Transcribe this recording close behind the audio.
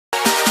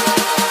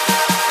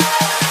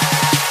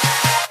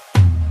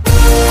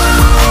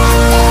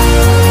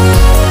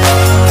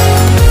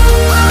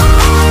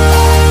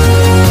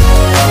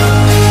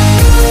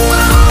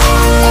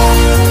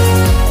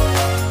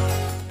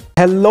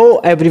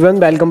Hello everyone,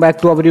 welcome back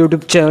to our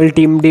YouTube channel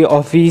team D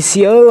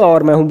official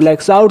और मैं हूं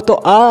black out. तो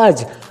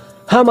आज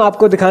हम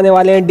आपको दिखाने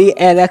वाले हैं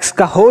DLX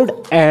का हुड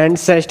एंड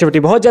सेंसिटिविटी।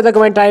 बहुत ज़्यादा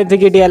कमेंट आए थे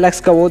कि DLX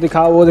का वो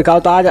दिखाओ।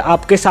 तो आज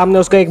आपके सामने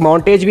उसका एक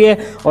माउंटेज भी है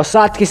और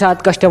साथ के साथ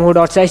कस्टम हुड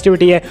और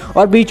सेंसिटिविटी है।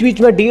 और बीच बीच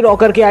में डी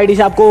रॉकर की आईडी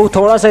से आपको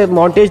थोड़ा सा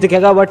माउंटेज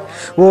दिखेगा, बट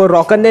वो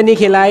रॉकर ने नहीं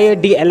खेला है,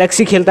 DLX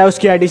ही खेलता है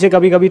उसकी आईडी से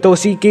कभी कभी, तो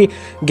उसी की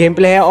गेम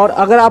प्ले है। और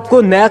अगर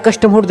आपको नया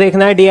कस्टम हुड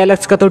देखना है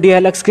DLX का तो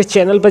DLX के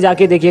चैनल पर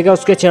जाके देखिएगा,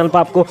 उसके चैनल पर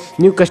आपको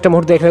न्यू कस्टम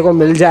हुड देखने को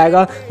मिल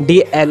जाएगा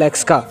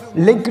DLX का।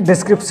 लिंक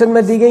डिस्क्रिप्शन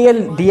में दी गई है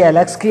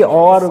DLX की,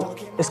 और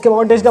इसके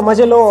माउंटेज का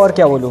मजे लो। और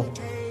क्या बोलूं,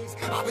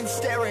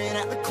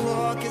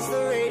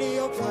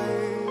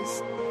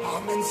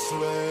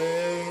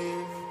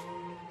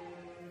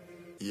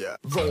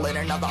 rolling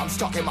another, I'm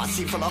stuck in my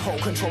seat for the whole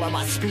control of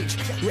my speech.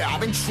 Yeah,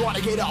 I've been trying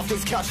to get off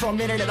this couch for a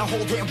minute and a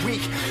whole damn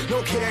week. No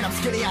kidding, I'm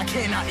skinny, I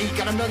cannot eat.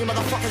 Got a million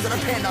motherfuckers that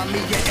depend on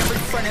me. Yeah,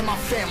 every friend in my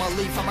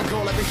family, from a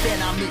girl, every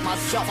fan I meet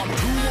myself. I'm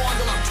too on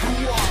till I'm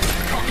too off.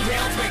 Calm me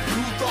down, make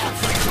new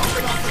thoughts, like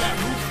jumping off of that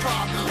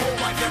rooftop. Oh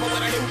my devil,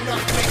 when I do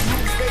nothing, make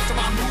moves based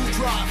on my mood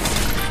drops.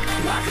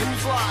 Like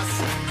who's lost?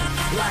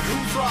 Like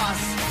who's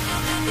lost?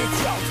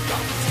 It's yo,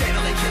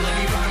 steadily killing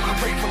me, running my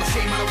brain full of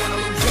shame. I don't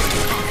wanna lose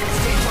it.